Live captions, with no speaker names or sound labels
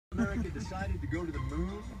decided to go to the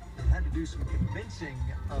moon and had to do some convincing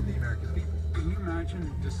of the American people. Can you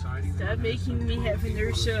imagine deciding Stop making me have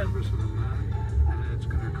inertia. and it's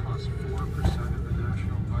going to cost 4% of the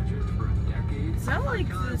national budget for a decade? It sounds like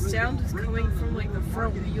the sound is coming from like the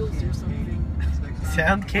front wheels or something.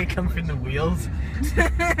 Sound can't come from the wheels.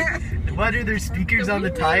 What are there speakers on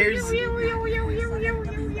the tires? Look,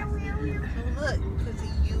 because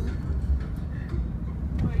of you.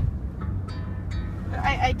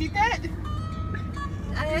 I did that?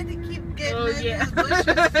 I had to keep getting Oh, in yeah. the bushes.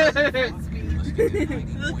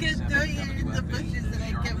 Look at Doyen in the bushes and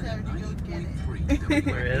I kept having to go get it.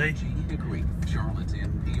 Really? Charlotte's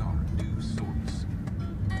NPR news source.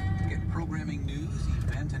 Get programming news,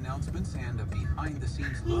 event announcements, and a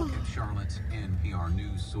behind-the-scenes look at Charlotte's NPR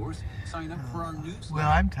news source. Sign up for our newsletter. Well,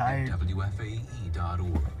 I'm tired. At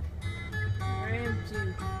WFAE.org. I am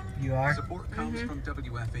too. You are? Support comes from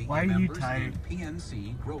WFAE Why are you members tired? and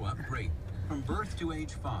PNC Grow Up Great. From birth to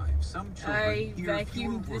age 5, some children I hear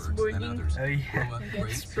vacuumed fewer this words than morning. others. Oh, yeah. Grow Up I got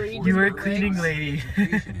Great sprayed supports You were a with cleaning rags. lady.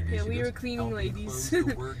 Yeah, we were cleaning helping ladies. close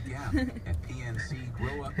the word gap at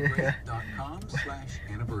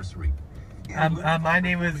pncgrowupgreat.com/anniversary. My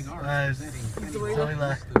name was Zoila.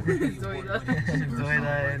 Zoila.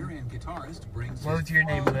 Zoila. What was your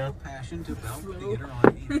name, Will?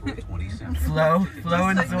 Flo. Flo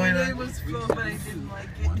and Like my name Zoila. was Flo, but I didn't like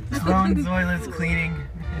it. Flo and Zoila's cleaning.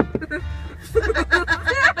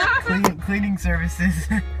 Cleaning services.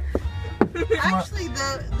 Actually,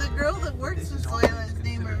 the girl that works with Zoila is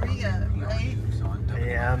named Maria, right?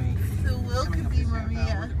 Yeah, So Will could be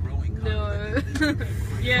Maria. No.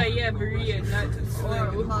 yeah, Maria, not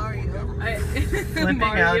Or Mario. Flipping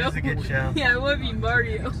Out is a good show. Yeah, I want to be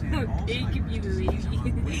Mario. It could be the lady.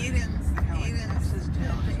 Aidan's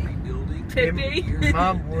Pepe. Pepe.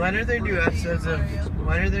 Mom, when are there new episodes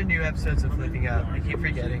of Flipping Out? I keep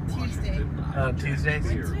forgetting. Tuesday. Tuesdays?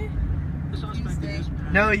 Tuesday.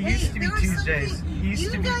 No, it used to be There was Tuesdays. something- It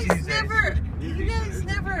used to be Tuesdays. You guys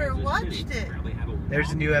never watched it.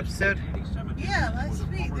 There's a new episode? Yeah, last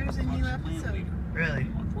week there's a new episode. Really?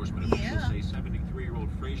 Yeah.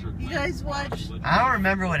 You guys watched? I don't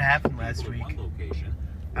remember what happened last week.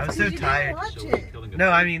 I was so You didn't tired. watch it. No,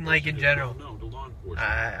 I mean like in general.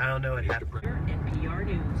 I don't know what happened. NPR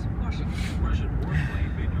News.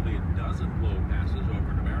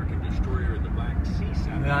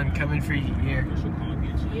 Well, I'm coming for your ear.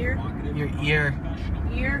 Ear? Your ear.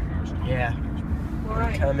 Ear? Yeah.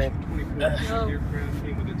 Why? Coming. No.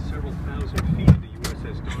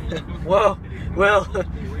 Whoa. Will,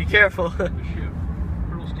 be careful.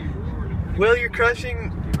 Will, you're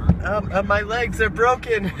crushing my legs. They're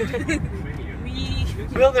broken.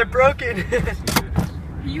 Will, they're broken.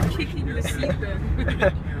 Are you kicking the seat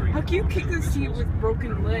then? How can you kick the seat with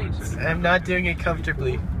broken legs? I'm not doing it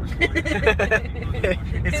comfortably.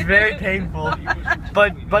 It's very painful,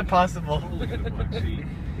 but possible.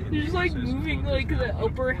 You're just like moving like the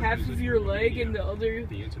upper half of your leg and the other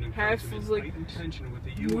half is like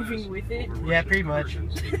moving with it. Yeah, pretty much.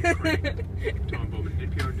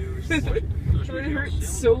 It hurts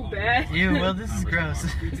so bad. Ew, Will, this is gross.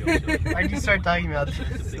 Why'd you start talking about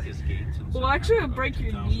this? Well, actually, it'll break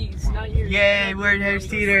your knees, not your. Yay, we're at Harris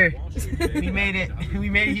Teeter. We made it. We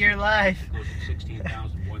made it here live.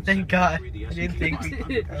 Thank God. I didn't think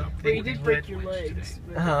we. But you did break your legs.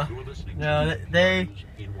 No, they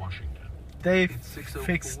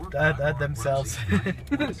fixed themselves.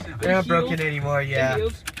 They're not broken anymore. Yeah,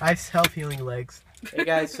 I have self-healing legs. Hey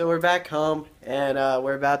guys, so we're back home and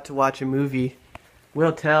we're about to watch a movie.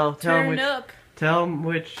 Will, tell them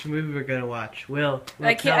which movie we're gonna watch. Will,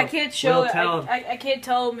 I can't show it. Tell 'em. I can't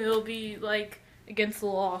tell him. It'll be like against the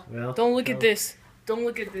law. Well, don't look at this. Don't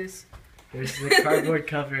look at this. There's the cardboard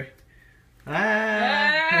cover.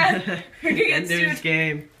 Ender's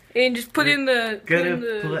Game. And just put in the.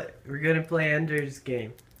 We're gonna play Ender's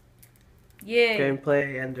Game. Yeah. We're gonna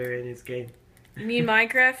play Ender in his game. You mean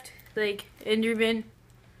Minecraft? Like Enderman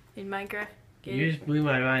in Minecraft? Get You it? just blew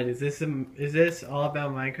my mind. Is this all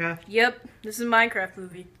about Minecraft? Yep. This is a Minecraft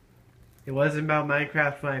movie. It wasn't about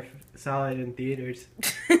Minecraft when I saw it in theaters.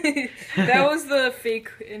 That was the fake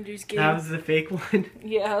Ender's Game. That was the fake one?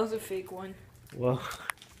 Yeah, that was a fake one. Well,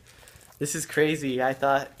 this is crazy. I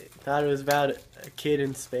thought it was about a kid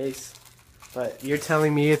in space, but you're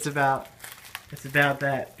telling me it's about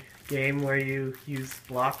that game where you use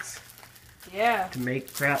blocks Yeah. to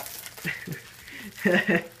make crap.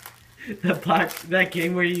 That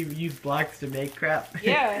game where you use blocks to make crap.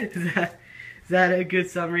 Yeah. Is that a good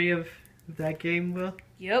summary of that game, Will?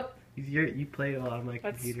 Yep. You play a lot on my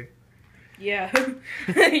computer. Yeah.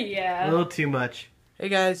 Yeah. A little too much. Hey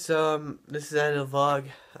guys, so this is the end of the vlog.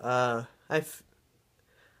 I'm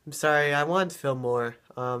sorry, I wanted to film more.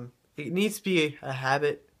 It needs to be a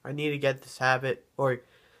habit. I need to get this habit, or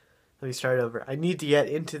let me start over. I need to get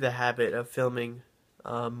into the habit of filming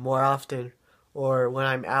more often, or when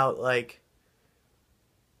I'm out, like,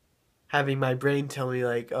 having my brain tell me,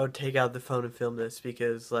 like, oh, take out the phone and film this,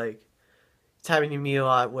 because, like, it's happening to me a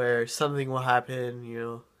lot where something will happen, you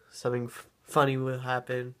know, something funny will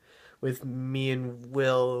happen with me and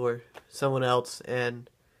Will or someone else, and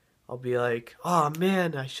I'll be like, oh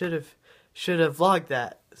man, I should have vlogged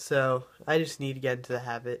that. So I just need to get into the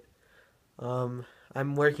habit. I'm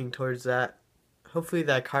working towards that. Hopefully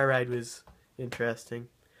that car ride was interesting.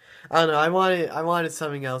 I don't know, I wanted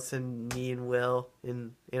something else than me and Will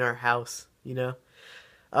in our house, you know.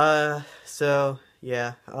 So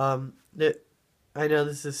yeah, I know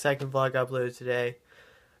this is the second vlog uploaded today.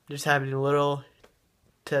 I'm just having a little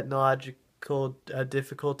technological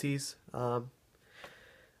difficulties. I'm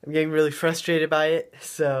getting really frustrated by it,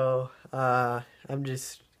 so I'm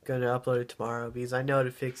just gonna upload it tomorrow because I know how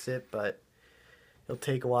to fix it, but it'll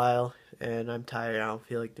take a while, and I'm tired. I don't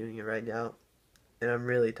feel like doing it right now, and I'm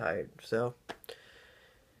really tired. So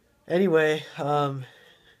anyway, one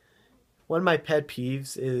of my pet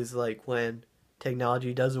peeves is like when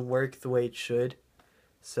technology doesn't work the way it should.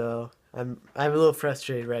 So I'm a little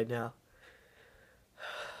frustrated right now.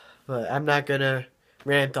 But I'm not gonna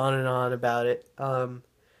rant on and on about it.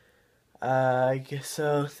 I guess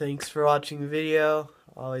so. Thanks for watching the video.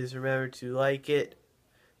 Always remember to like it,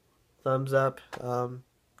 thumbs up,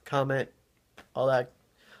 comment, all that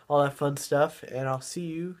fun stuff, and I'll see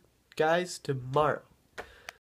you guys tomorrow.